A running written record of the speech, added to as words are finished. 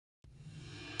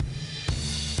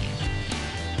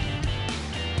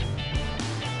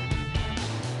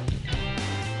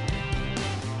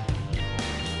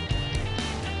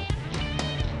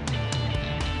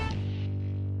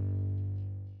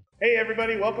Hey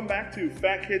everybody, welcome back to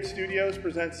Fat Kid Studios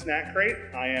presents Snack Crate.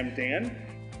 I am Dan.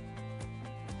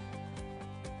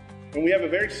 And we have a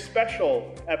very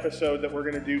special episode that we're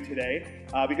going to do today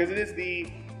because it is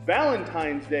the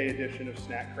Valentine's Day edition of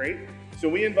Snack Crate. So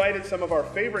we invited some of our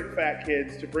favorite fat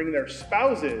kids to bring their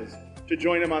spouses to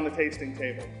join them on the tasting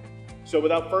table. So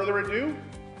without further ado,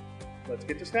 let's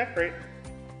get to Snack Crate.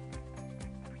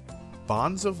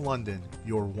 Bonds of London,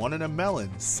 your one in a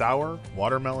melon sour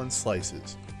watermelon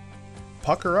slices.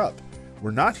 Pucker up.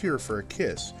 We're not here for a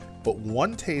kiss, but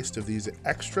one taste of these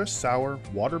extra sour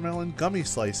watermelon gummy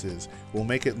slices will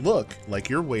make it look like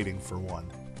you're waiting for one.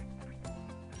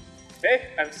 Hey,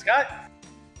 I'm Scott.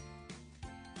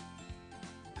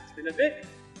 It's been a bit.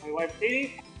 My wife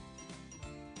Katie.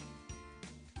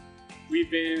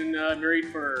 We've been married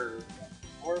for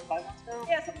 4 or 5 months now.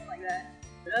 Yeah, something like that.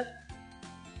 Yeah.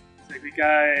 It's like we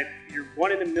got your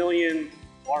 1 in a million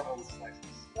watermelon slices.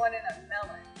 1 in a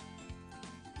melon.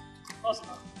 Close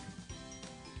enough.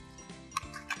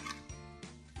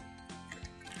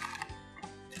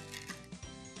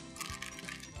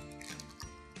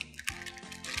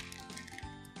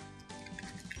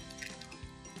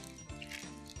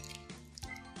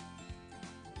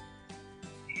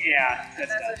 Yeah, I'm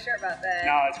not so sure about that.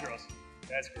 No, that's gross.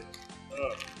 That's gross.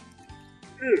 Ugh.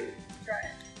 Ew. Try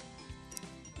it.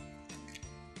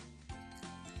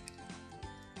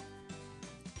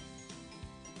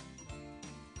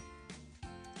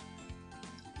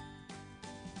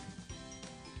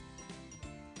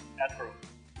 That's gross.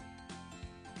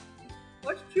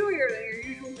 Much chewier than your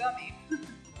usual gummy.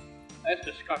 That's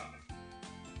disgusting.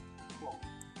 Cool.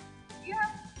 Yeah.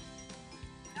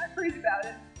 Not crazy about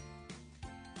it.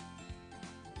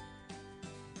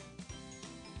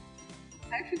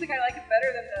 I actually think I like it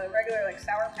better than the regular like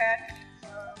Sour Patch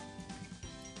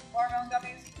watermelon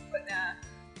gummies, but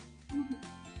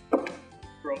nah.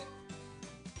 Gross.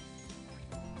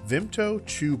 Vimto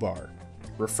Chew Bar.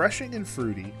 Refreshing and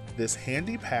fruity, this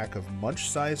handy pack of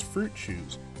munch-sized fruit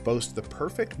chews boasts the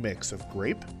perfect mix of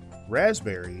grape,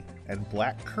 raspberry, and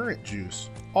black currant juice,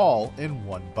 all in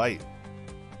one bite.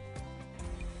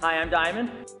 Hi, I'm Diamond.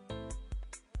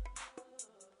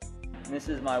 And this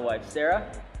is my wife, Sarah.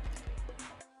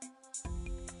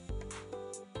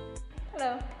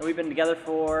 Hello. And we've been together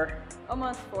for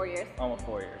Almost 4 years. almost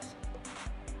 4 years.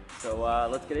 So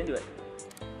let's get into it.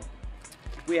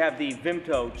 We have the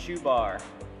Vimto Chew Bar,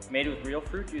 made with real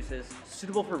fruit juices,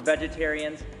 suitable for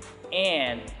vegetarians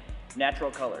and natural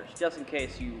colors, just in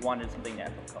case you wanted something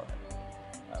natural color.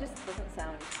 Just doesn't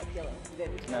sound appealing.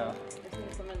 Vimto. No. It's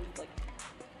when someone like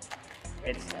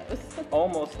It's knows.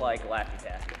 almost like Laffy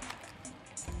Taffy.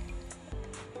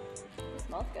 It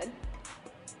smells good.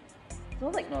 It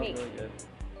smells like It smells cake. really good.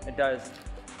 It does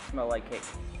smell like cake.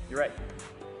 You're right.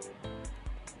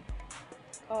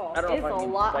 Oh, I don't know it's if I a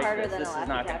can lot bite harder this. than This a is Laffy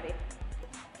not gonna- Taffy.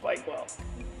 Bite well.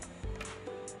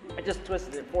 I just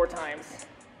twisted it 4 times.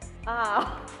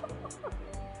 Ah.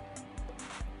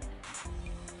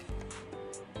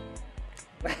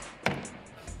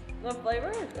 The flavor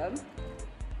is good,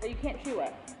 but you can't chew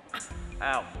it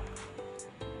Ow.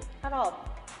 at all.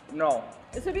 No.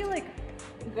 This would be like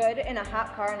good in a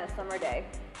hot car on a summer day.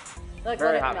 Like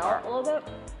Very let hot it car. melt a little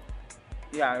bit.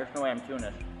 Yeah, there's no way I'm chewing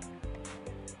this.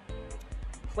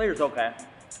 Flavor's okay.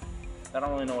 I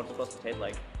don't really know what it's supposed to taste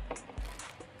like.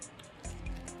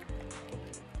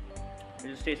 It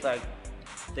just tastes like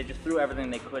they just threw everything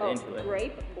they could into it.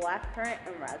 Grape, blackcurrant,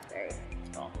 and raspberry.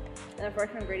 Oh, And the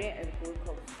first ingredient is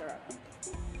glucose syrup.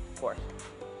 of course.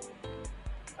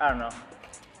 I don't know.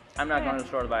 I'm not going to the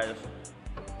store to buy this.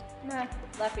 Nah,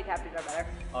 Laffy Taffies are better.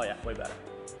 Oh yeah, way better.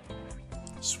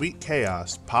 Sweet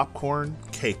Chaos Popcorn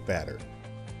Cake Batter.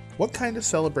 What kind of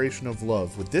celebration of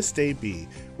love would this day be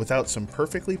without some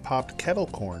perfectly popped kettle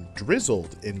corn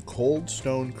drizzled in Cold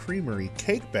Stone Creamery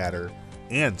cake batter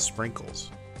and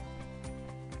sprinkles?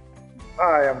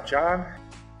 Hi, I'm John.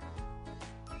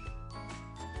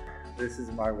 This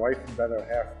is my wife and better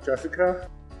half, Jessica.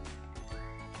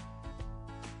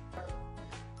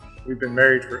 We've been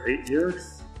married for 8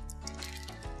 years.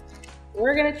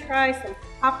 We're going to try some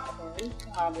popcorn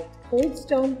with Cold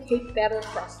Stone cake batter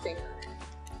frosting on it.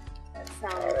 That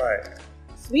sounds All right.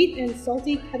 sweet and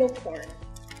salty kettle corn.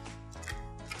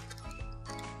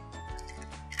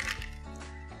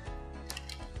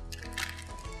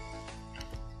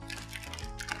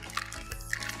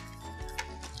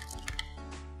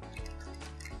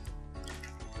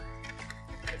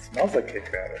 It smells like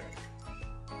cake batter.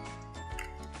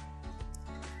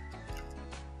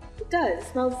 It does.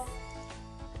 It smells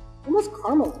almost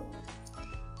caramel.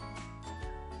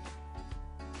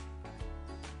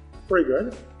 Pretty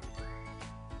good.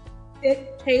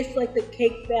 it tastes like the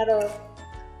cake batter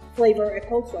flavor at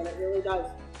Cold Stone. It really does.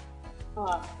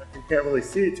 You can't really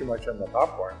see too much on the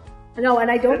popcorn. No,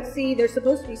 and I don't see, there's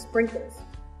supposed to be sprinkles.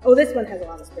 Oh, this one has a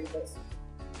lot of sprinkles.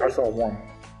 I saw one.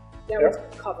 That Yep.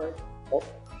 one's covered. Oh,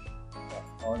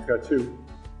 that one's got two.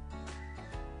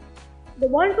 The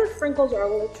ones with sprinkles are a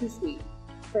little too sweet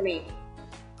for me.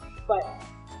 But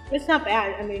it's not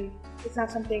bad. I mean, it's not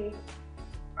something...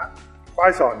 If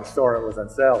I saw it in the store and it was on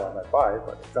sale, I might buy it,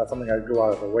 but it's not something I'd go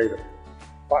out of the way to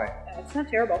buy. It's not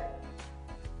terrible.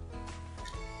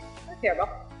 Not terrible.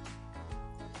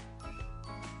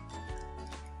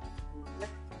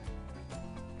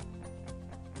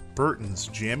 Burton's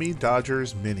Jammy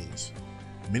Dodgers Minis.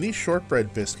 Mini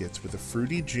shortbread biscuits with a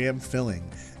fruity jam filling,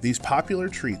 these popular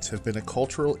treats have been a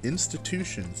cultural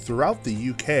institution throughout the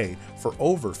UK for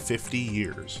over 50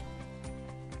 years.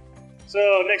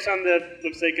 So next on the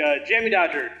looks like Jammy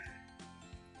Dodger.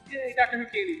 Yay, Doctor Who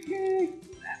candy. Yay.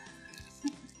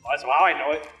 Well, that's how I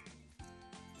know it.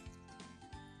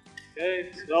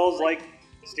 Okay, smells like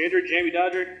a standard Jammy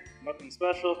Dodger. Nothing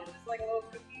special. It's like a little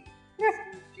cookie. Some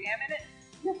jam in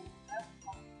it.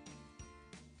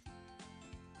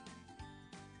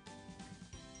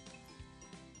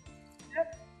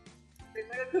 Yep. Tastes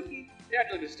like a cookie. Yeah,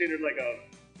 it's like a standard, like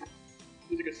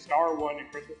a star one in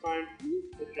Christmas time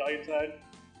with jelly inside.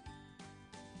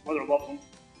 Mother loves them.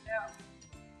 Yeah.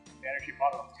 Dad actually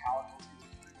bought it off talent.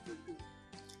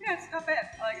 Yeah, it's not bad.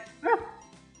 I like it. Yeah.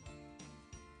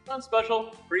 Not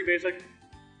special. Pretty basic.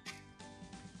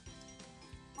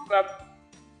 Not bad.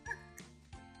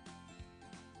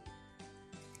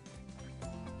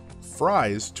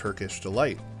 Fry's Turkish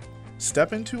Delight.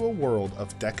 Step into a world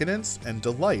of decadence and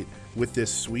delight with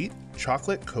this sweet,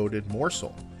 chocolate-coated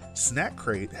morsel. Snack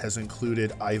Crate has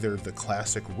included either the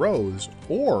classic rose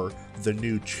or the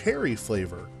new cherry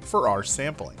flavor for our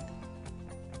sampling.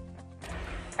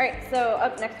 Alright, so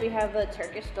up next we have the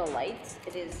Turkish Delight.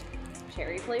 It is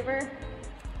cherry flavor.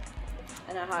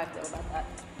 I know how I feel about that.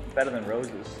 Better than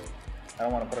roses. I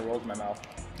don't want to put a rose in my mouth.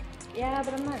 Yeah,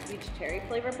 but I'm not a huge cherry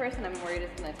flavor person. I'm worried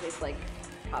it's gonna taste like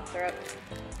cough syrup.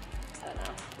 I don't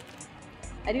know.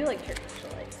 I do like Turkish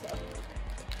Delight, so.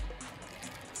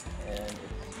 And it's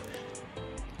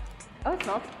Oh, it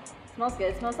smells good.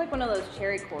 It smells like one of those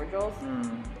cherry cordials.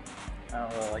 I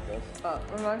don't really like those. Oh,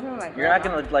 reminds me of my You're not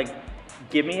grandma. gonna like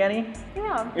give me any?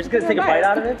 Yeah. You're just gonna take a bite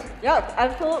out of it? Yes,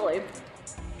 absolutely.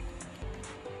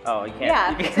 Oh, you can't.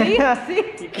 Yeah, You can't.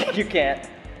 see? You can't.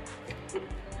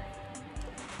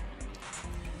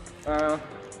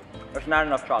 There's not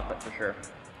enough chocolate for sure.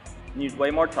 You need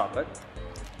way more chocolate.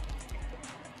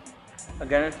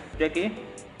 Again, it's sticky.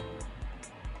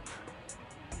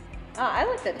 I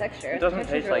like the texture. It doesn't the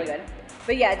texture's taste really like- good.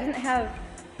 But yeah, it doesn't have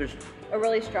There's a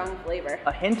really strong flavor.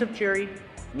 a hint of cherry,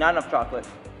 not enough chocolate.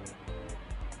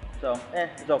 So,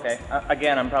 it's okay.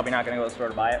 Again, I'm probably not gonna go to the store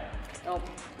to buy it. Nope.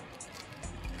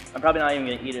 I'm probably not even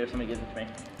gonna eat it if somebody gives it to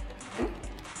me.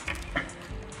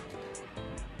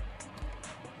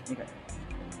 Okay.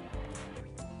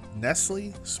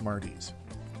 Nestle Smarties.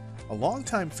 A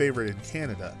longtime favorite in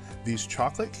Canada, these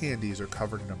chocolate candies are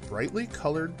covered in a brightly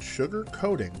colored sugar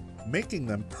coating, making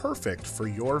them perfect for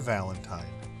your Valentine.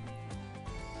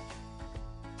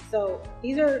 So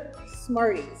these are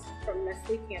Smarties from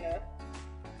Nestle Canada.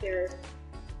 They're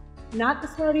not the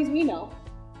Smarties we know.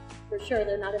 For sure,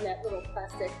 they're not in that little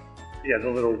plastic. Yeah, the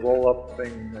little roll-up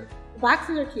thing. The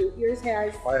boxes are cute. Yours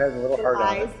has Mine has a little some heart on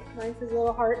eyes. it. Mine says a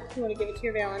little heart if you want to give it to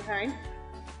your Valentine.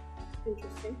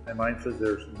 Interesting. And mine says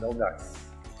there's no nuts.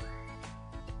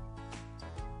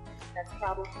 That's a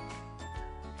problem.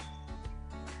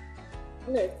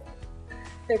 Oh,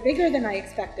 they're bigger than I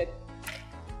expected.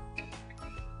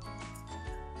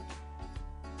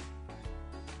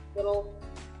 Little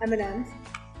M&Ms.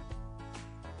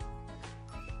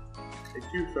 They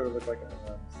do sort of look like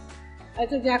M&Ms,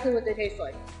 That's exactly what they taste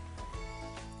like.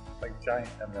 like giant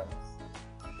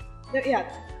M&Ms.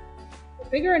 Yeah, they're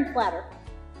bigger and flatter.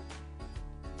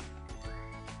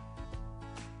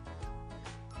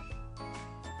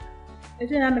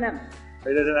 It's an M&M. It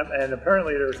is and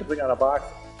apparently there's something on a box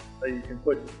that you can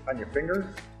put on your fingers.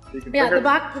 So you can Yeah, finger, the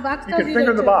box you tells can you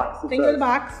finger to the box. It Finger says. the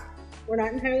box. We're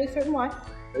not entirely certain why.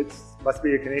 It must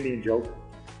be a Canadian joke.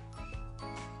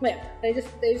 But yeah, they just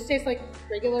taste like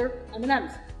regular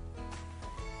M&Ms.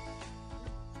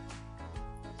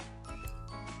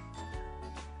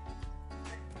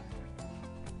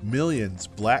 Millions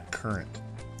Black Currant.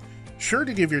 Sure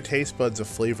to give your taste buds a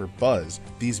flavor buzz,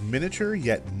 these miniature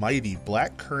yet mighty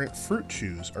black currant fruit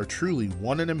chews are truly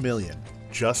one in a million,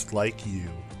 just like you.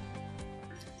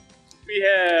 We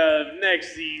have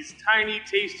next these tiny,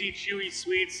 tasty, chewy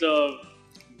sweets of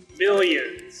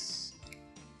Millions.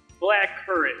 Black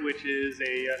currant, which is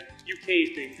a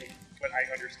UK thing, from what I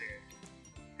understand.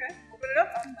 Okay, open it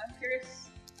up. I'm curious.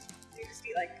 Do you just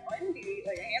eat like one? Do you eat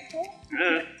like a handful?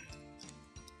 Find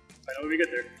out when we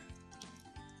get there.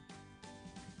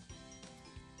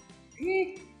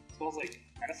 Smells like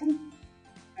medicine.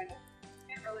 I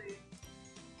can't really.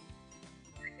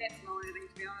 I can't smell anything,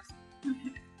 to be honest.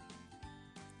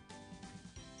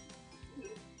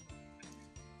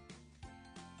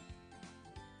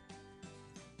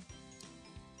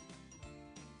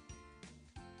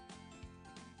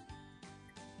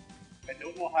 I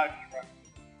don't know how to run.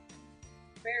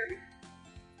 Berry.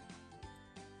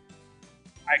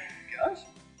 I guess.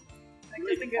 I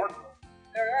Really think hard.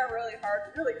 they are really hard,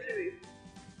 really chewy.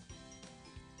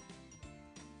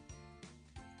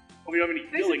 We don't have any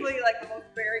fillings. Basically, like the most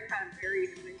berry kind of berry you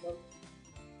can think of.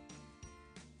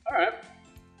 Alright.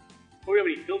 We don't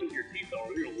have any fillings in your teeth, though.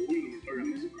 We're gonna lose them and start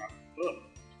having this crap. Ugh.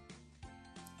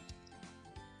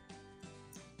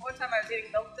 One time I was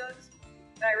eating milk duds,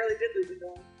 and I really did lose a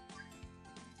filling.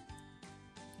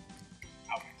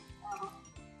 Ouch.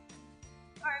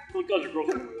 Alright, Milk duds are gross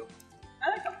anyway, though. I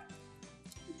like them.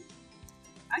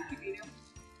 I keep eating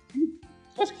them.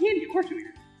 Plus candy, of course you eat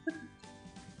it.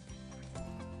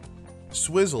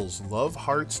 Swizzle's Love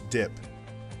Hearts Dip.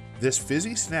 This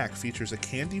fizzy snack features a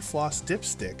candy floss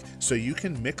dipstick, so you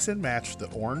can mix and match the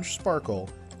orange sparkle,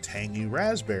 tangy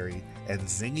raspberry, and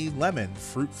zingy lemon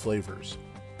fruit flavors.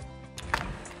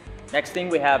 Next thing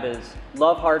we have is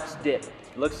Love Hearts Dip.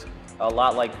 It looks a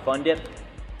lot like Fun Dip,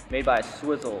 made by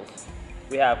Swizzles.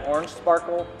 We have orange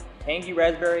sparkle, tangy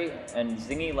raspberry, and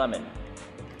zingy lemon.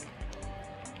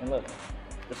 And look,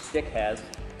 the stick has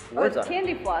words it's on it.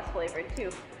 candy floss flavored too.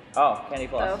 Oh, candy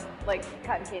floss. So, like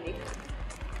cotton candy.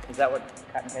 Is that what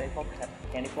cotton candy is called?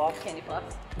 Candy floss? Candy floss.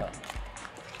 Oh.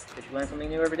 Guess you learn something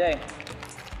new every day.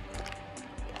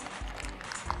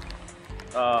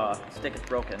 The stick is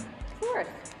broken. Of course.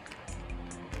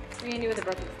 What are you gonna do with a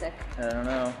broken stick? I don't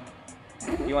know.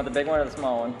 You want the big one or the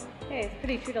small one? Hey, it's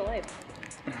pretty true to life.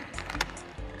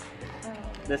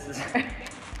 This is.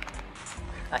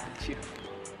 I hate you.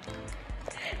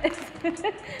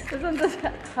 This one says,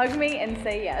 hug me and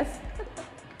say yes.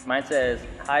 Mine says,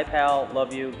 hi pal,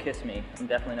 love you, kiss me. I'm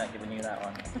definitely not giving you that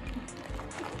one.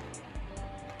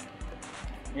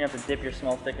 You have to dip your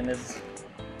small stick in this.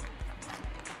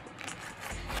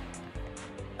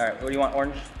 Alright, what do you want,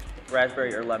 orange,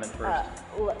 raspberry, or lemon first? I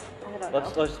don't know.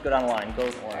 Let's just go down the line. Go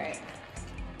with orange. Alright.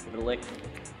 Give it a lick.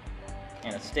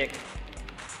 And a stick.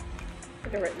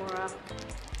 Take a rip more off.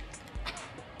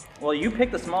 Well, you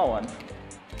pick the small one.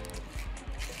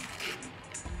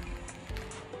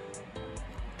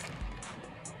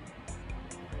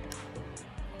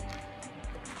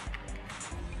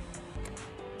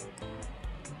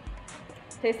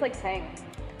 Tastes like Tang.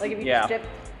 Like if you Yeah. just dipped.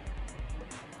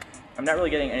 I'm not really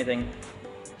getting anything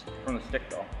from the stick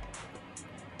though.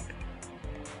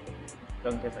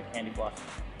 Doesn't taste like candy floss.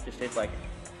 Just tastes like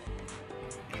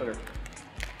sugar.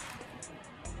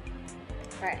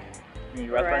 Alright. You need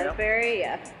raspberry now? Raspberry,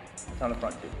 yeah. It's on the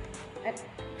front too.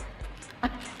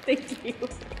 Thank you.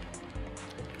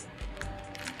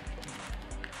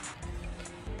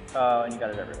 And you got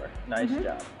it everywhere. Nice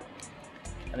job.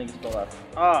 I think you spilled out.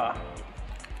 Ah.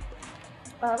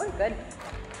 Oh, that was good.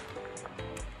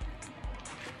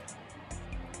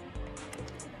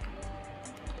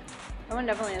 That one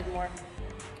definitely has more.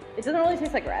 It doesn't really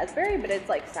taste like raspberry, but it's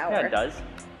like sour. Yeah, it does.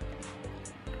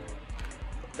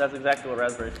 That's exactly what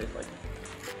raspberries taste like.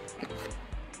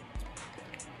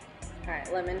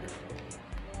 Alright, lemon.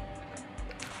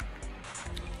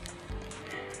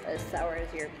 As sour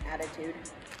as your attitude.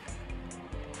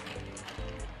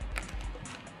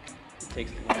 It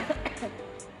takes too long.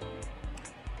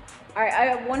 Alright, I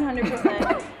have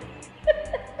 100%.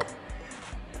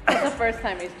 That's the first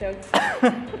time he's choked.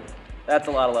 That's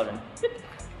a lot of lemon.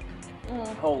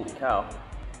 Holy cow.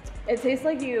 It tastes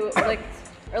like you licked,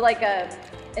 or like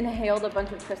inhaled a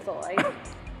bunch of Crystal Light.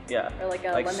 Yeah. Or like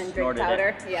a lemon drink snorted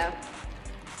powder. it. Yeah.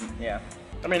 Yeah.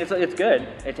 I mean, it's good.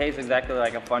 It tastes exactly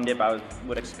like a Fun Dip I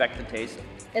would expect to taste.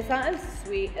 It's not as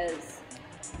sweet as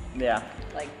Yeah.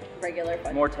 like regular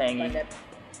Fun More tangy. Fun Dip.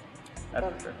 That's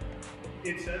for sure.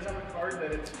 It says on the card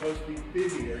that it's supposed to be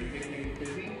fizzy. Are you getting any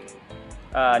fizzy?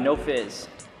 No fizz.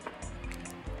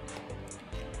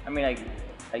 I mean,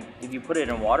 if you put it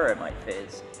in water, it might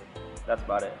fizz. That's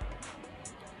about it.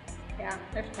 Yeah,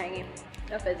 they're tangy.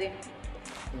 No fizzy.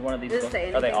 Is one of these Does it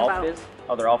say are they anything all about- fizz?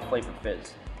 Oh, they're all flavored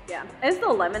fizz. Yeah. It's the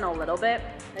lemon a little bit.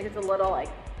 Like it's a little like,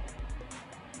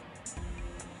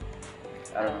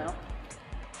 I don't know.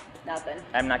 Nothing.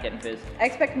 I'm not getting fizz. I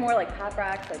expect more like Pop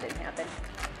Rocks, that didn't happen.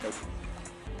 Nope.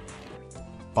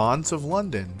 Bonds of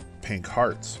London Pink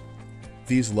Hearts.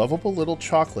 These lovable little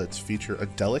chocolates feature a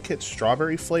delicate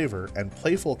strawberry flavor and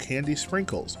playful candy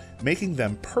sprinkles, making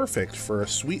them perfect for a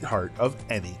sweetheart of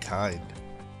any kind.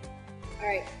 All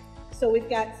right, so we've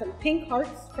got some pink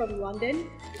hearts from London,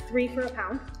 3 for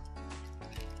 £1.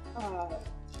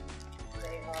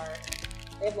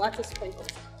 They have lots of sprinkles.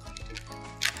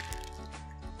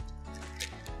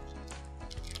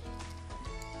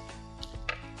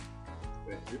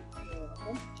 Thank you.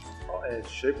 Oh, and it's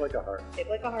shaped like a heart. Shaped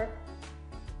like a heart.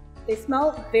 They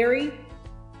smell very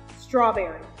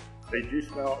strawberry. They do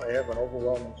smell, they have an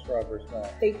overwhelming strawberry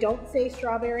smell. They don't say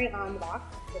strawberry on the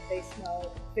box, but they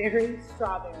smell very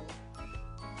strawberry.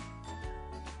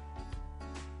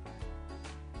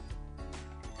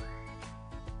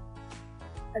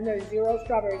 And there's 0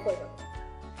 strawberry flavor.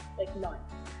 Like none.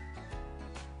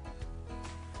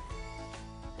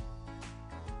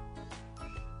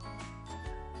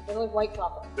 They look like white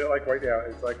chocolate. They're like white, yeah,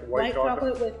 it's like white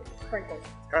chocolate. With sprinkles.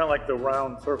 Kind of like the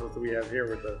round surface that we have here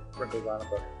with the sprinkles on it,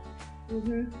 but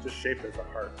Mm-hmm. just shaped as a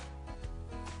heart.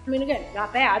 I mean, again,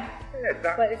 not bad, Yeah, it's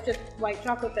not, but it's just white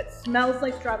chocolate that smells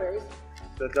like strawberries,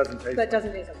 that doesn't taste but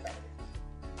doesn't taste like strawberries.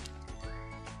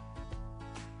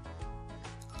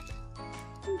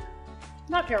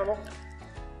 Not terrible.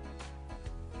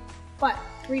 But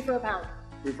 3 for £1.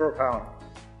 3 for £1.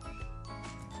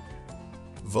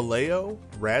 Vallejo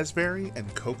Raspberry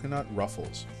and Coconut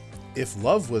Ruffles. If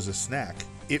love was a snack,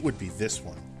 it would be this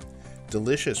one.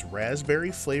 Delicious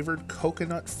raspberry-flavored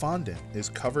coconut fondant is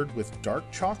covered with dark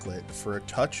chocolate for a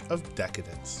touch of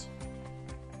decadence.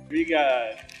 We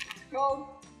got Gold.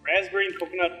 raspberry and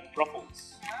coconut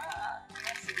ruffles. Ah,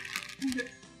 I see.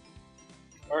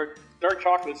 Or dark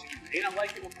chocolates. You may not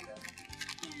like it.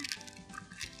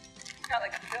 It's got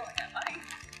like a filling, I might.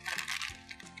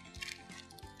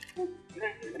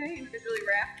 Okay, individually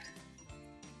wrapped.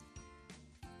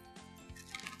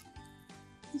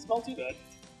 Doesn't smell too bad.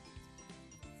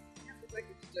 It's like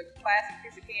just a classic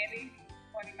piece of candy.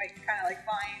 One you might kind of like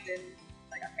find in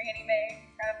like a Fannie Mae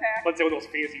kind of pack. Let's say with those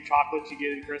fancy chocolates you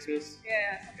get at Christmas.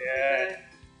 Yeah, something Yeah. like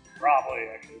that. Probably,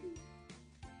 actually.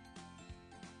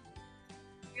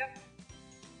 Yep.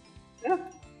 Yeah,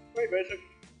 very basic.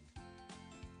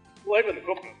 Well, even the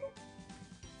coconut though.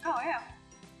 Oh yeah.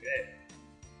 Yeah.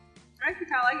 I actually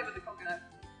kind of like it with the coconut.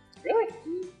 Really?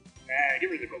 Nah, get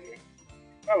rid of the coconut.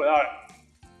 Try without it.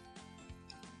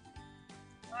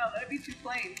 Wow, that'd be too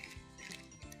plain.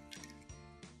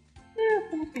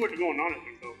 Not too much going on in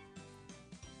there though.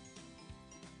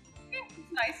 Yeah,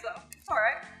 it's nice though. It's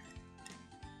alright.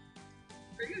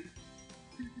 Pretty good.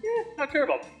 Yeah, not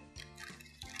terrible.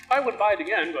 I wouldn't buy it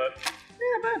again, but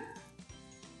yeah, man.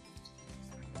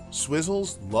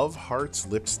 Swizzles Love Hearts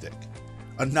Lipstick.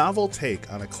 A novel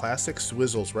take on a classic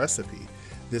Swizzles recipe,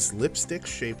 this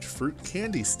lipstick-shaped fruit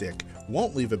candy stick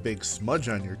won't leave a big smudge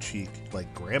on your cheek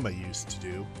like Grandma used to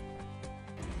do.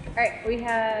 Alright, we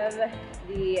have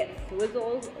the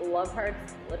Swizzles Love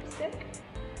Hearts lipstick.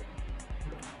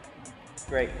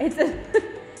 Great. It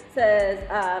says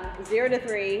 0 to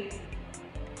 3,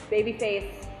 baby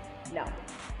face, no.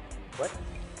 What?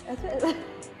 That's it.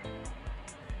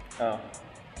 Oh,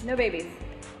 No babies.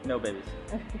 no babies.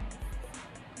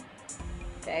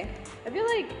 Okay. I feel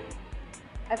like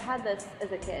I've had this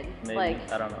as a kid. Maybe.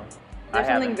 Like, I don't know. there's I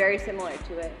something haven't. very similar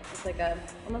to it. It's like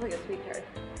almost like a sweet tart.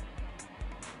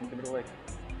 Give it away.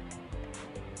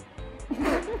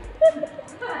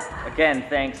 Again,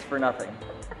 thanks for nothing.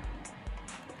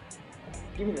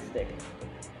 Give me the stick.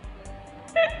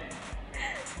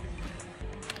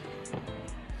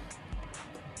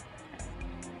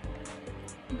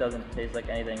 It doesn't taste like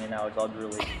anything, and now it's all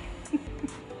drooly. Ew,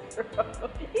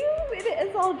 it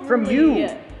is all drooly. From you!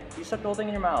 You stuck the whole thing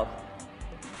in your mouth.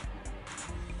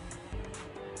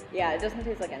 Yeah, it doesn't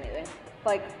taste like anything.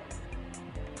 Like,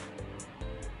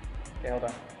 Okay, hold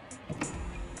on.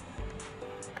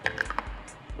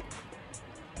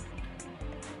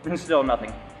 Still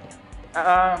nothing.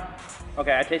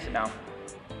 Okay, I taste it now.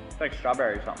 It's like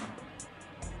strawberry or something.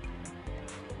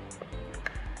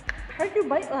 how'd you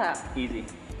bite that? Easy.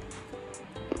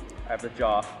 I have the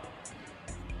jaw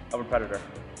of a predator.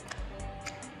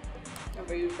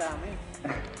 Never used that on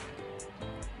me.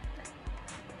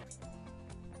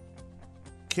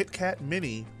 Kit Kat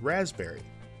Mini Raspberry.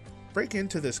 Break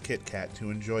into this Kit Kat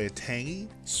to enjoy a tangy,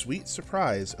 sweet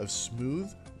surprise of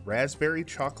smooth raspberry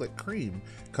chocolate cream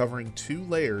covering 2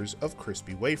 layers of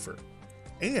crispy wafer.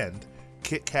 And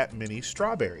Kit Kat Mini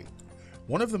Strawberry.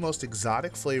 One of the most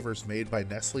exotic flavors made by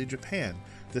Nestle Japan,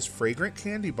 this fragrant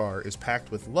candy bar is packed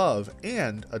with love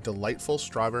and a delightful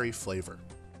strawberry flavor.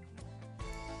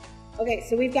 Okay,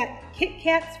 so we've got Kit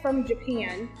Kats from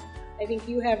Japan. I think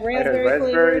you have I have raspberry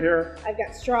raspberry flavored. here. I've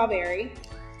got strawberry.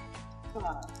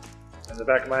 And the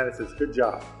back of mine it says, good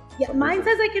job. Yeah, mine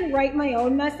says I can write my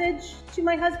own message to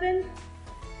my husband.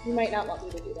 You might not want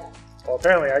me to do that. Well,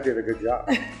 apparently I did a good job.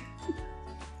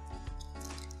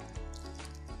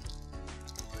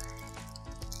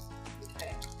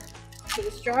 Okay. So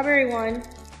the strawberry one,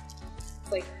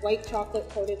 it's like white chocolate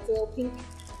coated, it's a little pink.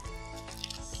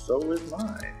 So is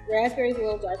mine. Raspberry's a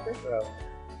little darker. Well,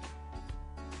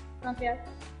 Not bad.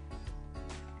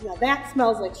 Now that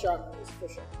smells like strawberries for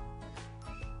sure.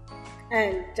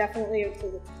 And definitely it's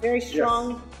a very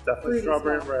strong. yes, definitely fruity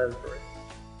strawberry and smell. raspberry.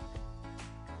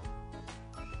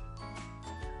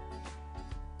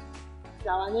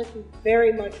 Now on this, you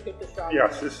very much get the strawberry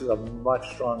Yes, this is a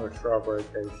much stronger strawberry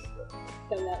taste.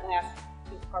 than that last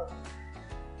part.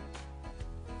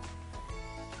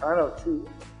 Kind of too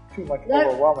much That-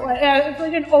 overwhelming. Yeah, it's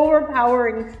like an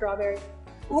overpowering strawberry.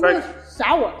 Almost like-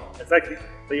 sour. It's like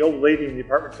the old lady in the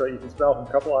apartment store you can smell from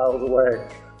a couple aisles away.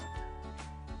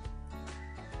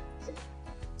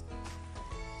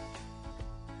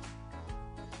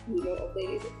 You know, old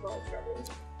ladies that smell like strawberries.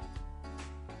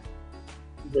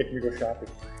 You make me go shopping.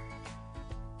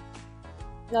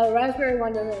 Now the raspberry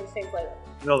one doesn't have the same flavor.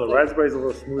 No, the Yeah. raspberry's a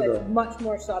little smoother. It's much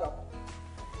more subtle.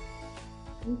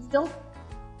 And still,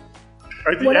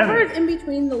 At the whatever end, is in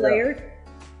between the Yeah. layers,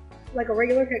 like a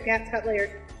regular Kit Kat's got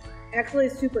layers, actually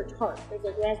is super tart. There's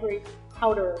like raspberry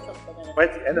powder or something in it. by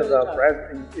the end of Really the tart.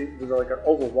 raspberry, it was like an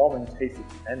overwhelming taste at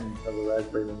the end of the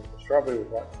raspberry. And the strawberry was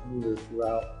a lot smoother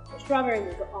throughout, The strawberry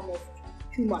was almost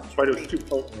too much. but it was too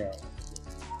potent. Yeah.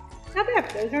 Not bad.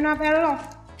 Those are not bad at all.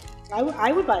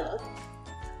 I would buy those.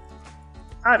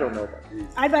 I don't know about these.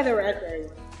 I'd buy the raspberry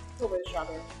one over the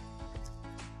strawberry.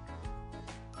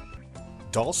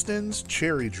 Dalston's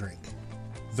Cherry Drink.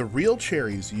 The real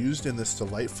cherries used in this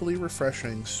delightfully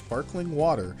refreshing, sparkling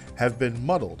water have been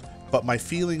muddled, but my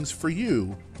feelings for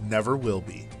you never will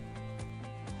be.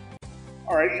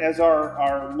 Alrighty, as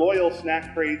our loyal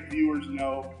Snack Crate viewers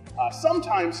know,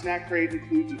 sometimes Snack Crate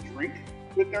includes a drink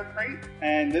with their crate,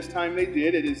 and this time they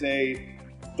did. It is a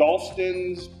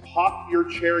Dalston's Pop Your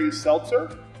Cherry Seltzer.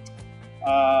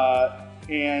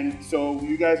 And so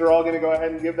you guys are all going to go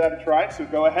ahead and give that a try, so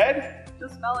go ahead.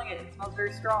 Just smelling it, it smells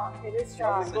very strong. It is It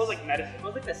strong. smells like medicine. It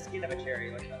smells like the skin of a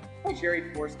cherry, like a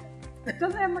cherry foreskin. It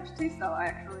doesn't have much taste though,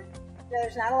 actually. Yeah,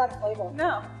 there's not a lot of flavor.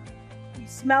 No. You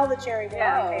smell the cherry more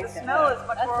Yeah, than you the taste it. smell is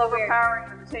much That's more so weird. overpowering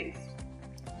than the taste.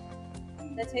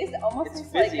 The taste almost It's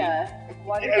tastes like fizzy. a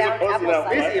watered As down opposed to apple that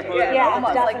cider. fizzy opposed to- Yeah, Yeah,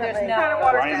 almost like there's definitely. no. Kind of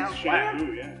watered Ryan's down.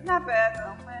 shampoo, yeah. Not bad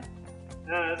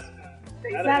though. No, it's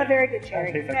It's not a very good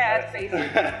cherry. Yeah, it's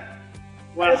basic.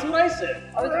 That's what I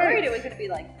said. I was worried it was going to be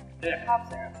like Yeah. cough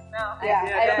syrup. No. Yeah,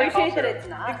 I appreciate that it's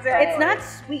not. Exactly. It's not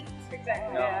sweet.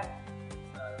 Exactly. No. Yeah.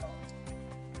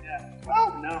 Yeah.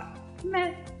 Well, no.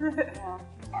 Meh.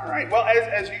 All right. Well,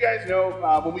 as you guys know,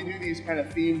 when we do these kind of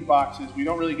themed boxes, we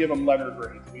don't really give them letter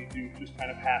grades. We do just kind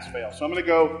of pass-fail. So I'm going to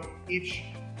go each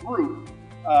group,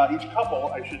 each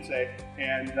couple, I should say,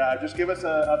 and just give us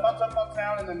a thumbs up, thumbs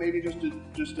down, and then maybe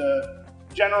just a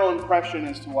general impression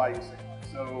as to why you say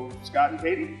that. So Scott and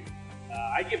Katie.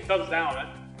 I give thumbs down.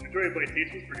 The majority of my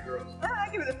taste was pretty gross. I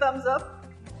give it a thumbs up.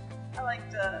 I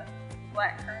liked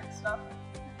black currant stuff.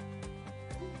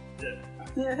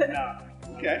 No.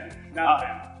 Okay. Not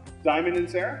bad. Diamond and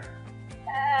Sarah.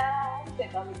 I'd say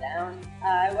thumbs down.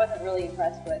 I wasn't really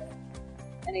impressed with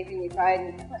anything we tried,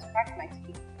 and I almost cracked my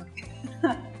teeth.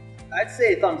 I'd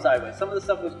say thumb sideways. Some of the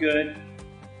stuff was good,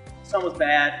 some was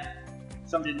bad,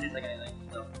 some didn't taste like anything.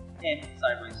 So,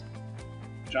 sideways.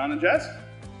 John and Jess.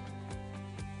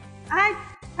 I'd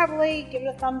probably give it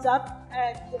a thumbs up.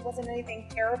 It wasn't anything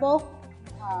terrible,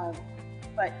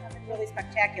 but nothing really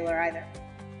spectacular either.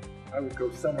 I would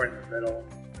go somewhere in the middle.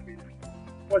 I mean,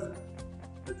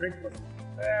 the drink wasn't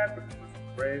bad, but it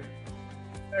wasn't great.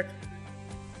 Next.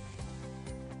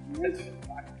 It's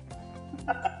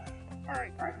fine. All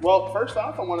right. Well, first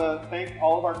off, I want to thank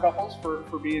all of our couples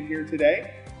for being here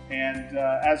today. And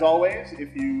as always,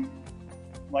 if you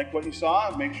like what you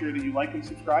saw, make sure that you like and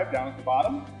subscribe down at the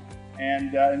bottom.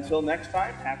 And until next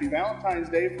time, happy Valentine's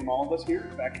Day from all of us here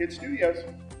at Fat Kid Studios.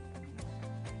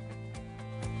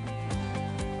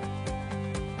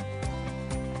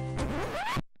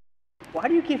 Why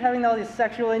do you keep having all these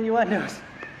sexual innuendos?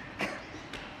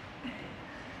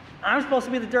 I'm supposed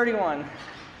to be the dirty one.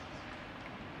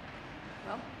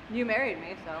 Well, you married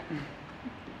me, so.